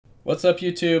What's up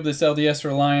YouTube, this LDS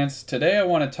Reliance. Today I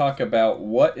want to talk about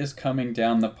what is coming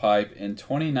down the pipe in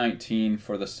 2019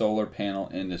 for the solar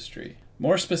panel industry.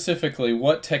 More specifically,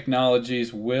 what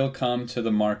technologies will come to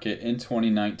the market in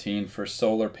 2019 for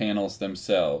solar panels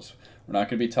themselves. We're not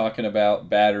going to be talking about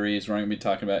batteries, we're not going to be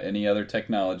talking about any other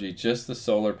technology, just the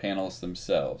solar panels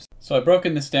themselves. So I've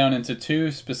broken this down into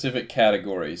two specific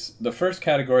categories. The first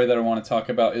category that I want to talk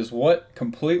about is what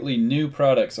completely new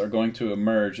products are going to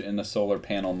emerge in the solar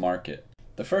panel market.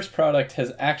 The first product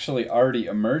has actually already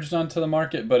emerged onto the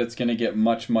market, but it's going to get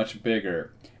much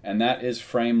bigger, and that is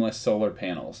frameless solar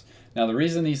panels. Now the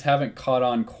reason these haven't caught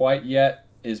on quite yet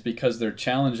is because they're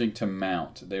challenging to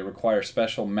mount. They require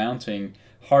special mounting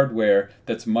hardware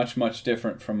that's much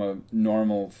different from a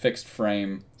normal fixed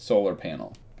frame solar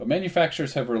panel. But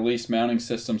manufacturers have released mounting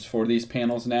systems for these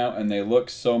panels now, and they look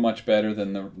so much better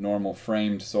than the normal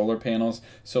framed solar panels,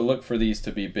 so look for these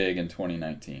to be big in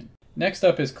 2019. Next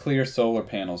up is clear solar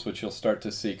panels, which you'll start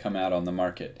to see come out on the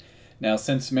market. Now,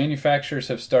 since manufacturers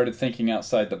have started thinking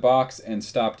outside the box and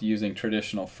stopped using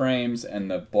traditional frames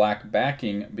and the black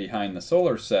backing behind the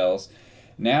solar cells,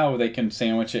 now they can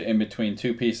sandwich it in between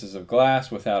two pieces of glass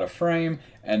without a frame,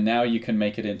 and now you can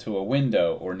make it into a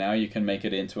window, or now you can make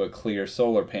it into a clear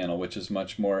solar panel, which is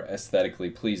much more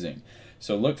aesthetically pleasing.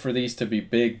 So look for these to be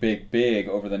big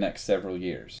over the next several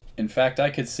years. In fact, I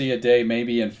could see a day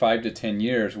maybe in 5 to 10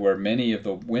 years where many of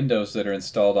the windows that are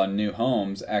installed on new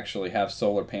homes actually have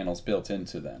solar panels built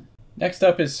into them. Next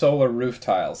up is solar roof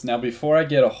tiles. Now before I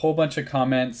get a whole bunch of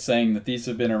comments saying that these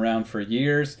have been around for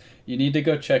years, you need to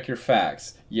go check your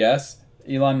facts. Yes,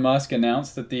 Elon Musk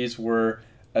announced that these were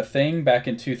a thing back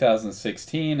in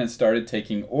 2016 and started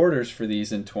taking orders for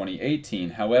these in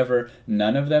 2018. However,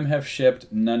 none of them have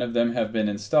shipped, none of them have been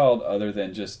installed other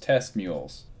than just test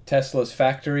mules. Tesla's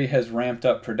factory has ramped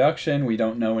up production. We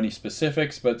don't know any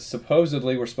specifics, but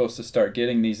supposedly we're supposed to start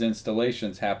getting these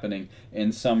installations happening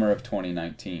in summer of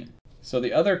 2019. So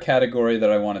the other category that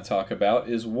I want to talk about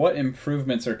is what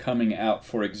improvements are coming out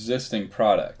for existing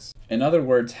products. In other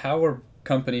words, how are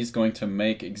companies going to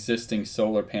make existing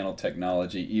solar panel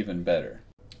technology even better?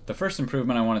 The first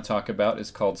improvement I want to talk about is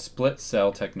called split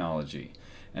cell technology.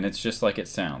 And it's just like it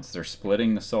sounds. They're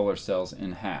splitting the solar cells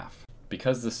in half.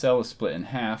 Because the cell is split in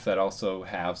half, that also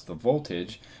halves the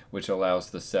voltage, which allows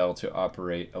the cell to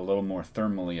operate a little more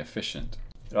thermally efficient.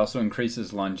 It also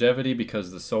increases longevity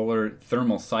because the solar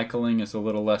thermal cycling is a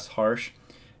little less harsh,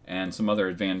 and some other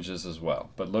advantages as well.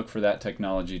 But look for that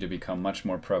technology to become much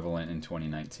more prevalent in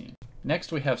 2019.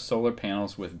 Next we have solar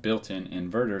panels with built-in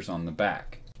inverters on the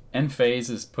back. Enphase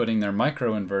is putting their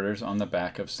microinverters on the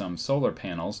back of some solar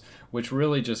panels, which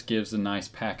really just gives a nice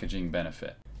packaging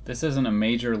benefit. This isn't a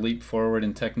major leap forward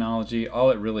in technology. All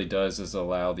it really does is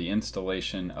allow the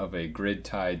installation of a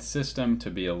grid-tied system to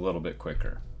be a little bit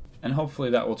quicker. And hopefully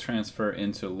that will transfer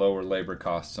into lower labor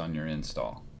costs on your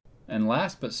install. And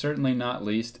last but certainly not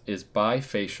least is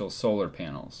bifacial solar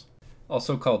panels.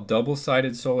 Also called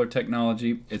double-sided solar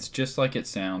technology, it's just like it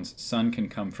sounds. Sun can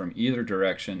come from either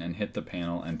direction and hit the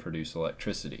panel and produce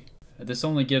electricity. This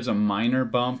only gives a minor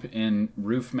bump in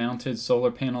roof-mounted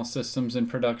solar panel systems in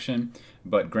production,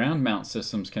 but ground mount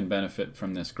systems can benefit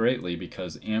from this greatly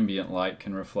because ambient light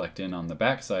can reflect in on the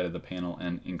backside of the panel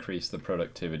and increase the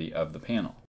productivity of the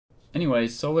panel.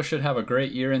 Anyways, solar should have a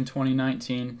great year in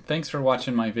 2019. Thanks for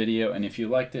watching my video, and if you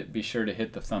liked it, be sure to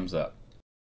hit the thumbs up.